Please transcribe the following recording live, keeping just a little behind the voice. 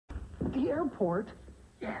At the airport?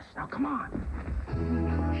 Yes, now come on.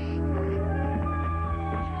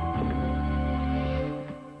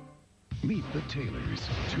 Meet the Taylors,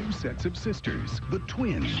 2 sets of sisters, the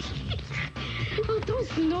twins. Oh, don't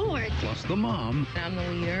snort. Plus the mom. I'm the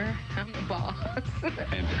leader. I'm the boss.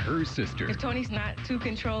 And her sister. If Tony's not too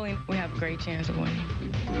controlling, we have a great chance of winning.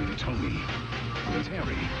 Tony,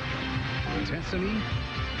 Terry, Tessany,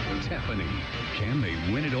 Tiffany. Can they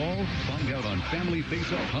win it all? Find out on Family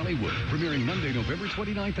Face Off Hollywood, premiering Monday, November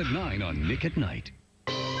 29th at 9 on Nick at Night.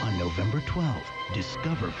 On November 12th,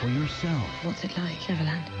 discover for yourself. What's it like,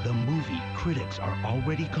 Neverland? The movie critics are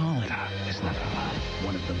already calling. It's Neverland.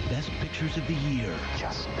 One of the best pictures of the year.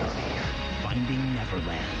 Just believe. Finding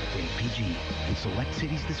Neverland. Rated PG. In select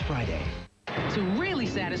cities this Friday. To really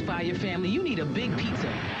satisfy your family, you need a big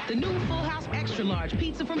pizza. The new Full House Extra Large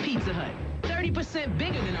Pizza from Pizza Hut. 30%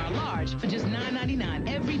 bigger than our large for just $9.99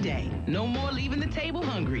 every day. No more leaving the table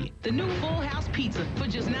hungry. The new Full House Pizza for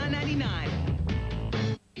just $9.99.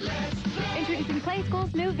 Introducing Play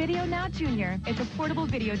School's new Video Now Junior. It's a portable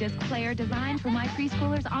video disc player designed for my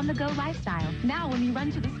preschoolers' on-the-go lifestyle. Now, when you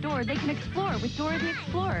run to the store, they can explore with Dora the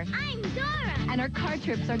Explorer. I'm Dora. And our car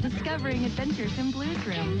trips are discovering adventures in Blue's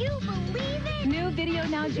Room. Can you believe it? New Video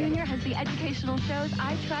Now Junior has the educational shows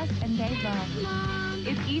I trust and they love. Mom.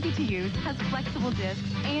 It's easy to use, has flexible discs,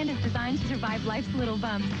 and is designed to survive life's little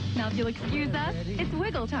bumps. Now, if you'll excuse us, it's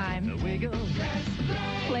wiggle time. Wiggle.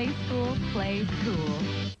 Play School, play cool.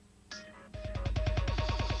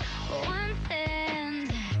 One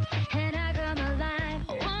stand, and I come alive.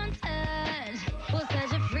 One touch will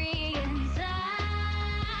set you free inside.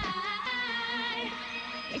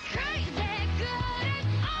 It's crazy good, and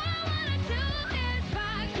all I wanna do is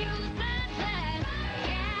rock you senseless.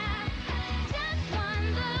 Yeah, just one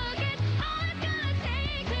look, it's all it's gonna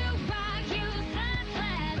take to rock you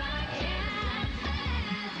senseless.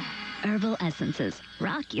 Herbal Essences.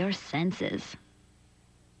 Rock your senses.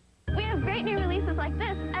 We have great new releases like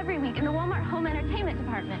this every week in the Walmart Home Entertainment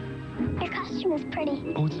Department. Your costume is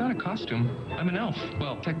pretty. Oh, it's not a costume. I'm an elf.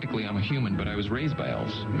 Well, technically I'm a human, but I was raised by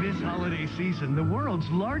elves. This holiday season, the world's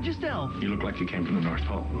largest elf You look like you came from the North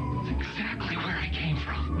Pole. That's exactly where I came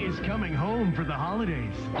from. is coming home for the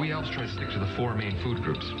holidays. We elves try to stick to the 4 main food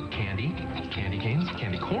groups. Candy, candy canes,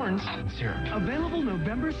 candy corns, and syrup. Available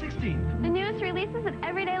November 16th. The newest releases at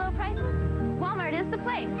everyday low prices. Walmart is the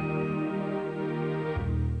place.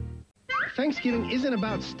 Thanksgiving isn't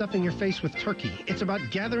about stuffing your face with turkey. It's about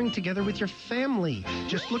gathering together with your family.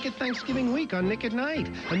 Just look at Thanksgiving week on Nick at Night.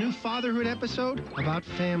 A new fatherhood episode about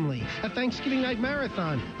family. A Thanksgiving night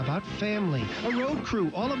marathon about family. A road crew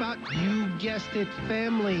all about, you guessed it,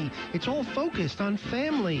 family. It's all focused on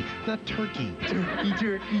family, not turkey. Turkey,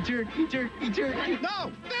 turkey, turkey, turkey, turkey. No!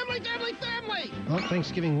 Family, family, family! Well,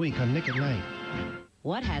 Thanksgiving week on Nick at Night.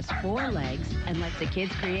 What has 4 legs and lets the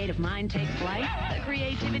kids' creative mind take flight? The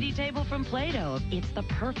creativity table from Play-Doh. It's the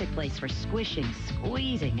perfect place for squishing,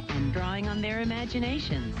 squeezing, and drawing on their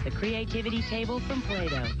imaginations. The creativity table from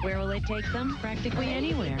Play-Doh. Where will it take them? Practically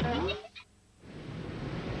anywhere.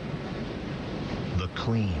 The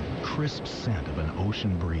clean, crisp scent of an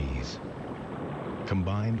ocean breeze,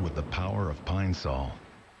 combined with the power of Pine Sol,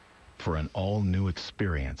 for an all-new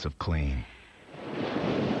experience of clean.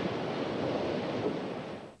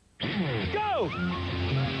 Go!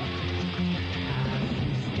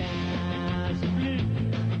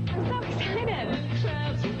 I'm so excited.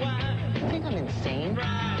 I think I'm insane.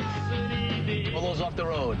 Pull those off the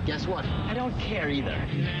road. Guess what? I don't care either.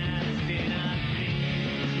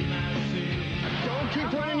 Don't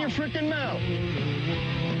keep running your frickin' mouth.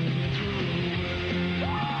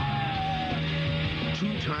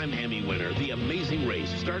 Two-time Emmy winner, The Amazing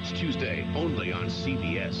Race, starts Tuesday only on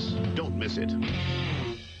CBS. Don't miss it.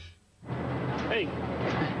 Hey.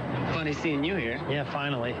 Funny seeing you here. Yeah,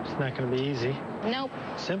 finally. It's not going to be easy. Nope.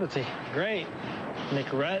 Sympathy. Great.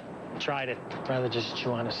 Nicorette. Tried it. Rather just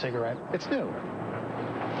chew on a cigarette. It's new.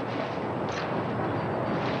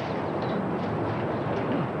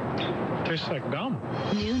 Tastes like gum.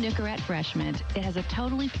 New Nicorette Fresh Mint. It has a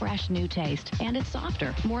totally fresh new taste, and it's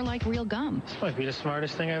softer, more like real gum. This might be the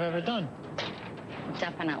smartest thing I've ever done.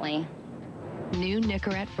 Definitely. New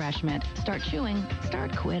Nicorette Fresh Mint. Start chewing,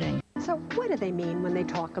 start quitting. So what do they mean when they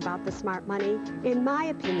talk about the smart money? In my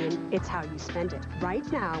opinion, it's how you spend it. Right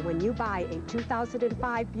now, when you buy a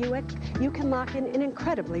 2005 Buick, you can lock in an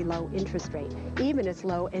incredibly low interest rate, even as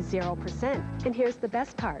low as 0%. And here's the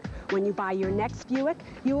best part. When you buy your next Buick,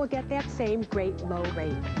 you will get that same great low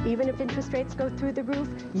rate. Even if interest rates go through the roof,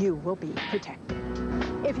 you will be protected.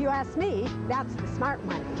 If you ask me, that's the smart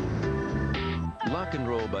money. Lock and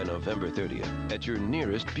roll by November 30th at your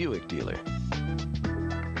nearest Buick dealer.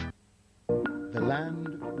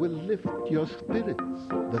 land will lift your spirits.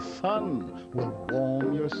 The sun will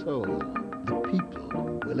warm your soul. The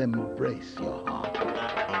people will embrace your heart.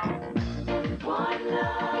 One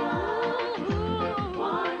love,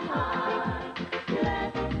 one heart.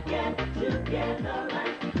 Let's get together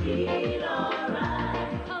and feel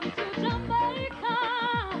alright. Come to Jamaica.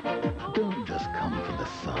 Don't just come for the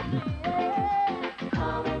sun.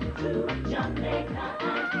 Come to Jamaica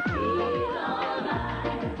and feel alright.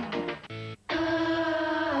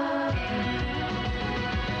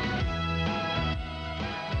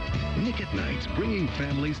 Nick at Night's bringing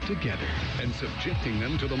families together and subjecting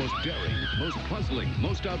them to the most daring, most puzzling,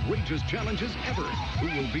 most outrageous challenges ever. Who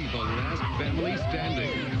will be the last family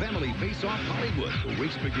standing? Family Face Off Hollywood. The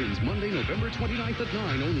race begins Monday, November 29th at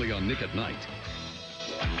 9, only on Nick at Night.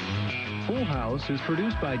 Full House is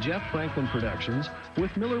produced by Jeff Franklin Productions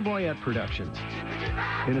with Miller Boyette Productions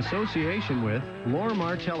in association with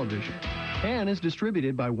Lorimar Television and is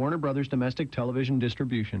distributed by Warner Brothers Domestic Television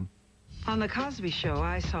Distribution. On The Cosby Show,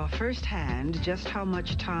 I saw firsthand just how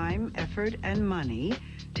much time, effort, and money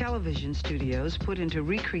television studios put into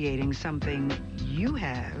recreating something you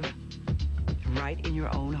have right in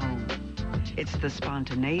your own home. It's the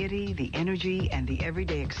spontaneity, the energy, and the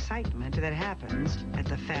everyday excitement that happens at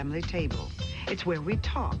the family table. It's where we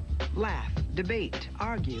talk, laugh, debate,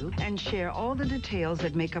 argue, and share all the details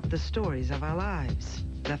that make up the stories of our lives.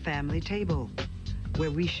 The family table,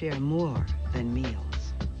 where we share more than meals.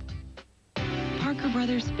 Parker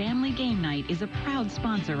Brothers Family Game Night is a proud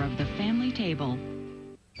sponsor of the Family Table.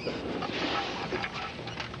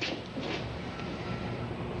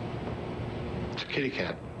 It's a kitty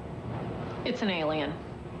cat. It's an alien.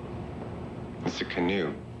 It's a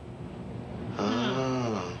canoe.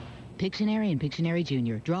 Oh. Pictionary and Pictionary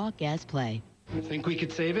Jr. Draw, guess, play. Think we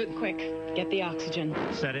could save it? Quick, get the oxygen.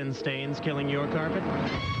 Set-in stains killing your carpet?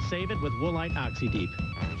 Save it with Woolite Oxy Deep,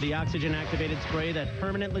 the oxygen-activated spray that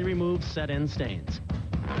permanently removes set-in stains.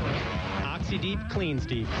 Oxy Deep cleans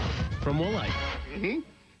deep from Woolite.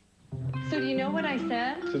 So do you know what I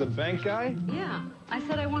said? To the bank guy? Yeah. I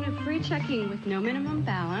said I wanted free checking with no minimum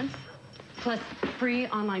balance, plus free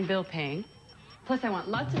online bill paying. Plus I want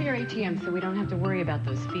lots of your ATMs so we don't have to worry about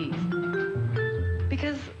those fees.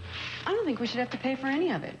 Because I don't think we should have to pay for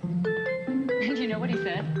any of it. And you know what he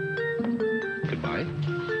said? Goodbye.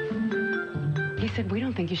 He said we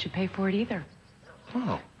don't think you should pay for it either.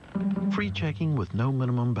 Oh. Free checking with no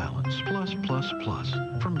minimum balance. Plus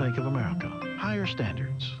from Bank of America. Higher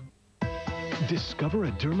standards. Discover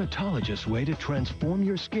a dermatologist's way to transform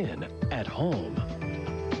your skin at home.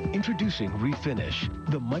 Introducing Refinish,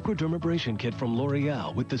 the microdermabrasion kit from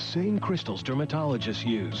L'Oreal with the same crystals dermatologists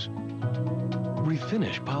use.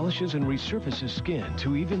 Refinish polishes and resurfaces skin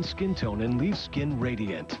to even skin tone and leaves skin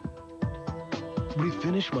radiant.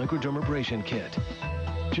 Refinish microdermabrasion kit.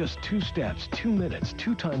 Just 2 steps, 2 minutes,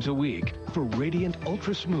 2 times a week for radiant,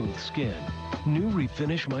 ultra-smooth skin. New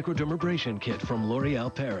Refinish microdermabrasion kit from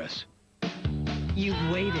L'Oreal Paris.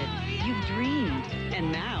 You've waited, you've dreamed,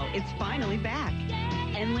 and now it's finally back.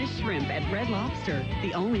 Endless Shrimp at Red Lobster.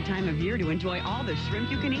 The only time of year to enjoy all the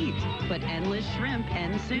shrimp you can eat. But Endless Shrimp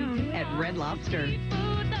ends soon at Red Lobster.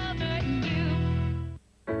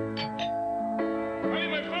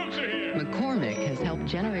 McCormick has helped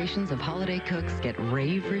generations of holiday cooks get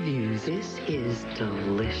rave reviews. This is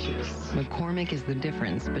delicious. McCormick is the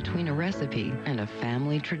difference between a recipe and a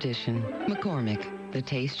family tradition. McCormick, the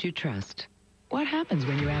taste you trust. What happens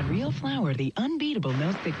when you add real flour, the unbeatable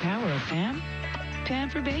no-stick power of Pam? Pam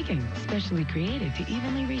for baking, specially created to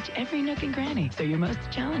evenly reach every nook and cranny, so your most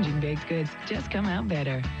challenging baked goods just come out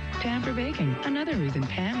better. Pam for baking, another reason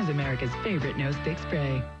Pam is America's favorite no-stick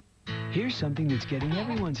spray. Here's something that's getting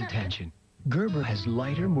everyone's attention. Gerber has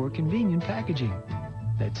lighter, more convenient packaging.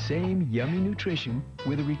 That same yummy nutrition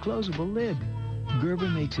with a reclosable lid. Gerber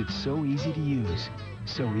makes it so easy to use,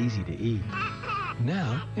 so easy to eat.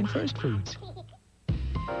 Now in First Foods.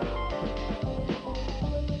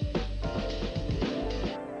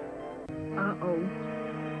 Uh-oh.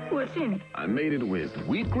 What's in it? I made it with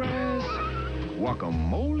wheatgrass,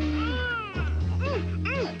 guacamole,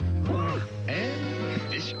 and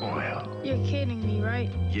fish oil. You're kidding me,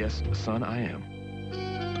 right? Yes, son, I am.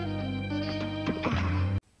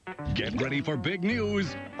 Get ready for big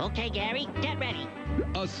news. Okay, Gary, get ready.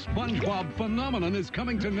 A SpongeBob phenomenon is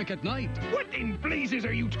coming to Nick at Night. What in blazes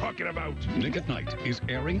are you talking about? Nick at Night is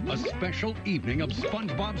airing a special evening of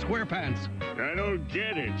SpongeBob SquarePants. I don't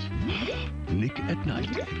get it. Nick at Night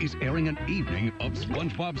is airing an evening of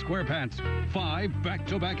SpongeBob SquarePants. 5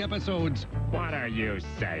 back-to-back episodes. What are you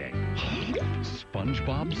saying?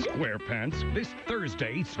 SpongeBob SquarePants this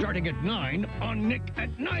Thursday starting at 9 on Nick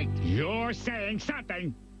at Night. You're saying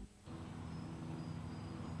something.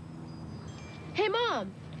 Hey, Mom,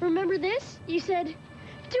 remember this? You said,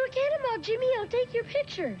 do a cannonball, Jimmy, I'll take your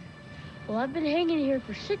picture. Well, I've been hanging here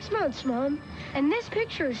for 6 months, Mom, and this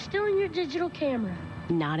picture is still in your digital camera.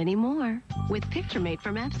 Not anymore. With PictureMate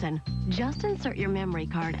from EPSON, just insert your memory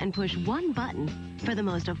card and push one button for the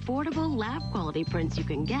most affordable lab-quality prints you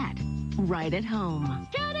can get right at home.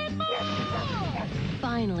 Cannonball!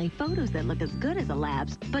 Finally, photos that look as good as a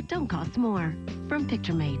lab's, but don't cost more. From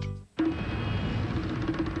PictureMate.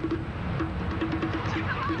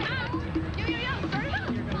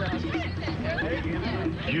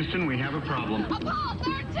 Houston, we have a problem. Apollo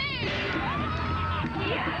 13!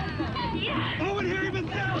 Yes! Oh, and Harry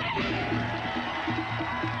himself!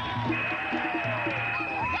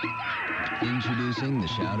 Introducing the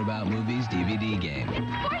Shoutout Movies DVD game.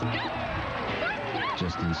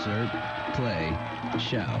 Just insert, play,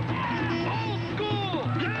 shout. Old school!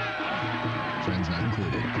 Yeah! Friends not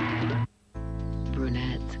included.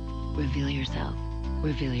 Brunette, reveal yourself.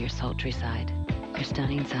 Reveal your sultry side, your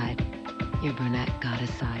stunning side, your brunette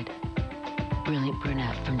goddess side. Brilliant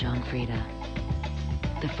Brunette from John Frieda.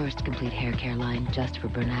 The first complete hair care line just for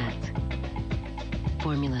brunettes.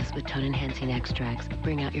 Formulas with tone-enhancing extracts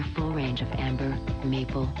bring out your full range of amber,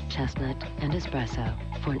 maple, chestnut, and espresso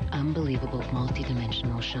for an unbelievable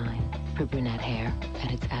multi-dimensional shine for brunette hair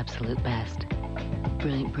at its absolute best.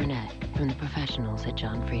 Brilliant Brunette from the professionals at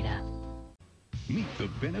John Frieda. Meet the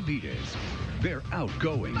Benavides. They're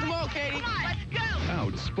outgoing. Come on, Katie. Come on, let's go.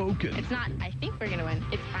 Outspoken. It's not, I think we're going to win.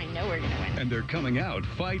 It's, I know we're going to win. And they're coming out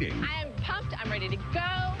fighting. I am pumped. I'm ready to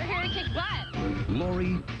go. We're here to kick butt.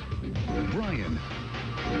 Lori, Brian,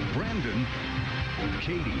 Brandon,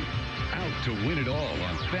 Katie. Out to win it all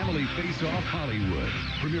on Family Face Off Hollywood.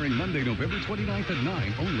 Premiering Monday, November 29th at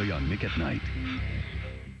 9, only on Nick at Night.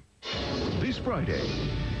 This Friday,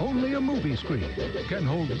 only a movie screen can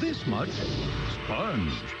hold this much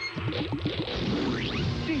sponge.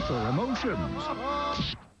 Deeper emotions.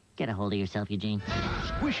 Get a hold of yourself, Eugene.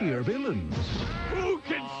 Squishier villains. Who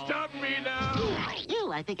can stop me now?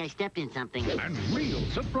 You, I think I stepped in something. And real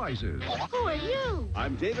surprises. Who are you?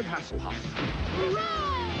 I'm David Hasselhoff.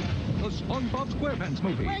 Hooray! The SpongeBob SquarePants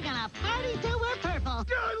Movie. We're gonna party till we're purple.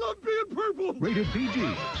 Yeah, I love being purple. Rated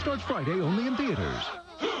PG. Starts Friday only in theaters.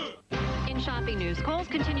 In shopping news, Kohl's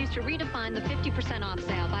continues to redefine the 50% off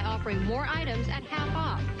sale by offering more items at half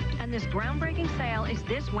off. And this groundbreaking sale is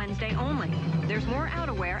this Wednesday only. There's more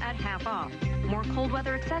outerwear at half off, more cold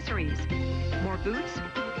weather accessories, more boots,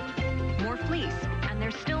 more fleece, and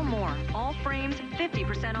there's still more. All frames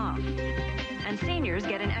 50% off. And seniors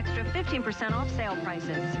get an extra 15% off sale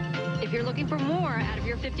prices. If you're looking for more out of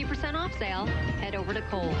your 50% off sale, head over to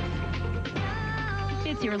Kohl's.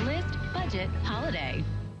 It's your list, budget, holiday.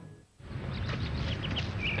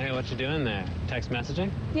 Hey, what you doing there? Text messaging?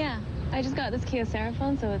 Yeah, I just got this Kyocera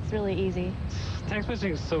phone, so it's really easy. Text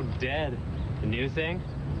messaging is so dead. The new thing?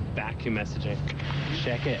 Vacuum messaging.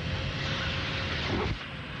 Check it.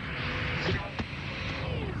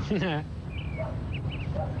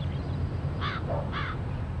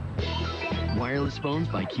 Wireless phones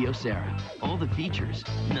by Kyocera. All the features,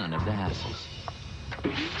 none of the hassles.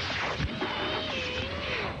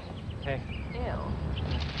 Hey. Ew.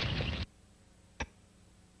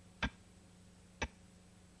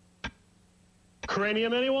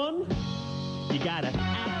 Cranium, anyone? You gotta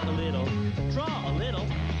act a little, draw a little,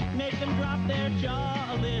 make them drop their jaw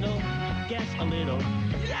a little, guess a little,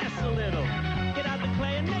 yes a little, get out the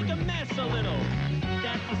clay and make a mess a little.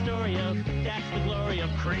 That's the story of, that's the glory of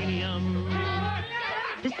Cranium.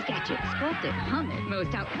 The sketch it, sculpt it, hum it,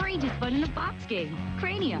 most outrageous fun in a box game.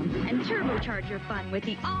 Cranium, and turbocharge your fun with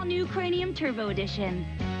the all-new Cranium Turbo Edition.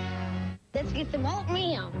 Let's get the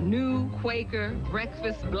oatmeal. New Quaker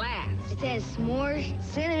Breakfast Blast. It says s'mores,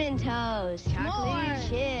 cinnamon toast, chocolate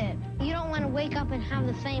chip. You don't want to wake up and have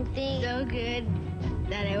the same thing. So good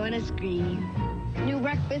that I want to scream. New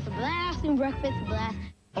breakfast blast, new breakfast blast.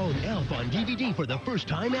 Own Elf on DVD for the first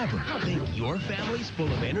time ever. Think your family's full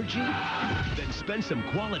of energy? Then spend some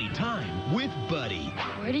quality time with Buddy.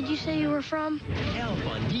 Where did you say you were from? Elf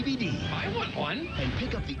on DVD. I want one. And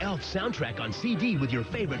pick up the Elf soundtrack on CD with your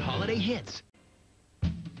favorite holiday hits.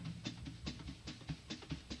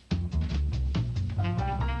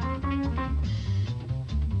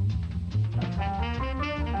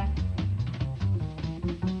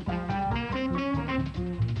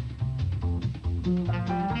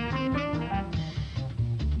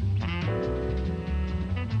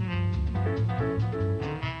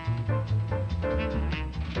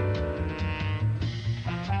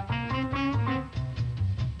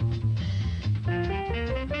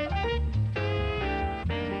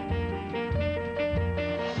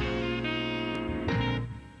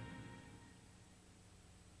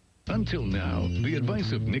 Until now, the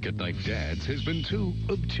advice of Nick at Night dads has been too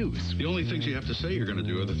obtuse. The only things you have to say you're going to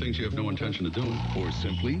do are the things you have no intention of doing. Or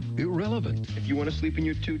simply irrelevant. If you want to sleep in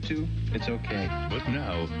your tutu, it's okay. But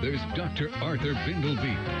now, there's Dr. Arthur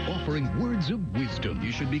Bindlebeep offering words of wisdom.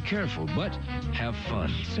 You should be careful, but have fun.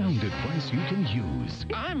 Sound advice you can use.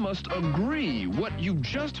 I must agree. What you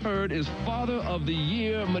just heard is Father of the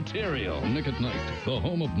Year material. Nick at Night, the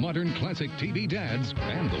home of modern classic TV dads,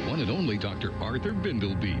 and the one and only Dr. Arthur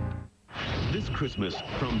Bindlebeep. This Christmas,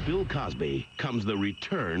 from Bill Cosby, comes the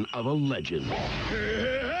return of a legend.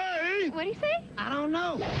 Hey! What'd he say? I don't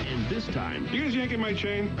know. And this time, You guys yanking my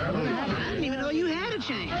chain? I didn't even know you had a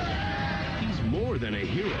chain. he's more than a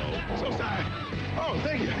hero. So sorry. Oh,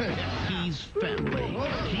 thank you. He's family.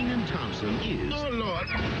 Kenan Thompson is... Oh, Lord.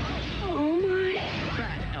 Oh, my.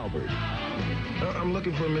 Fat Albert. I'm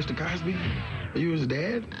looking for Mr. Cosby. Are you his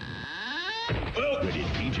dad? Rated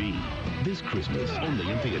PG. This Christmas,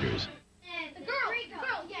 only in theaters. The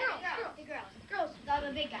girls,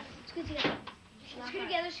 the big guys. Scoot together. Scoot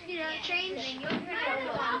together, change. And then you're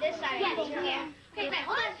on this side. Yeah. Okay, wait,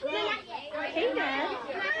 hold on. Hey, Dad.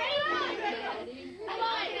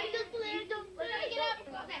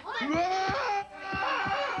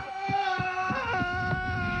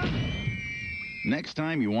 Next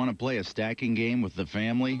time you want to play a stacking game with the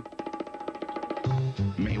family,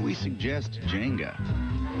 may we suggest Jenga?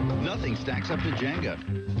 Nothing stacks up to Jenga.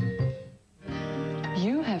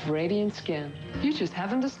 You have radiant skin. You just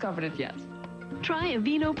haven't discovered it yet. Try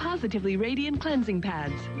Aveeno Positively Radiant Cleansing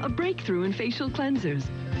Pads, a breakthrough in facial cleansers.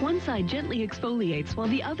 One side gently exfoliates while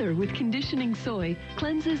the other, with conditioning soy,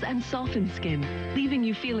 cleanses and softens skin, leaving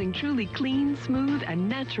you feeling truly clean, smooth, and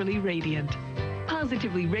naturally radiant.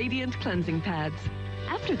 Positively Radiant Cleansing Pads.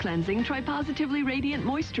 After cleansing, try Positively Radiant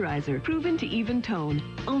Moisturizer, proven to even tone.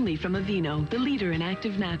 Only from Aveeno, the leader in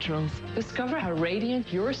active naturals. Discover how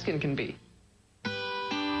radiant your skin can be.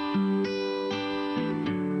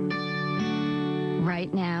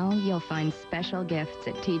 Right now, you'll find special gifts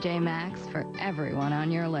at TJ Maxx for everyone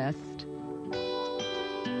on your list.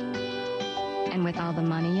 And with all the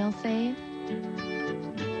money you'll save,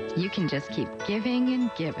 you can just keep giving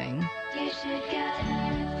and giving. You should go.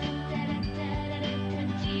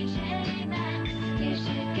 TJ Maxx. You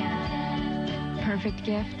should go. Perfect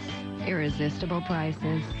gifts, irresistible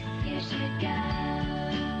prices. You should go.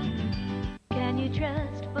 Can you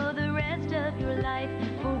trust for the rest of your life?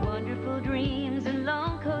 For wonderful dreams and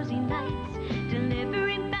long cozy nights.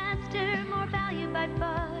 Delivering faster, more value by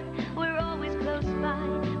far. We're always close by,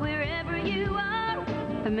 wherever you are.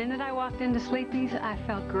 The minute I walked into Sleepy's, I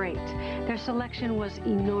felt great. Their selection was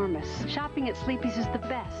enormous. Shopping at Sleepy's is the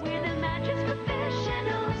best. We're the mattress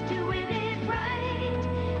professionals doing it right.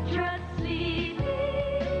 Trust Sleepy's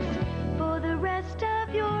for the rest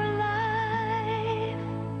of your life.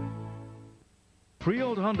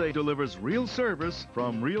 Freehold Hyundai delivers real service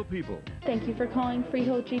from real people. Thank you for calling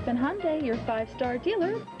Freehold Jeep and Hyundai, your 5-star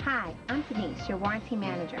dealer. Hi, I'm Denise, your warranty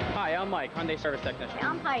manager. Hi, I'm Mike, Hyundai service technician.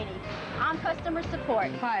 I'm Heidi. I'm customer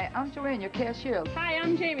support. Hi, I'm Joanne, your cashier. Hi,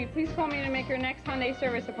 I'm Jamie. Please call me to make your next Hyundai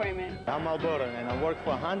service appointment. I'm Alberto, and I work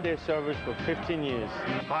for Hyundai Service for 15 years.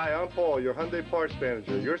 Hi, I'm Paul, your Hyundai parts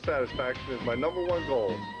manager. Your satisfaction is my #1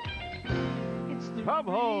 goal. Come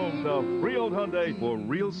home to Freehold Hyundai for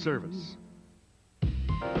real service.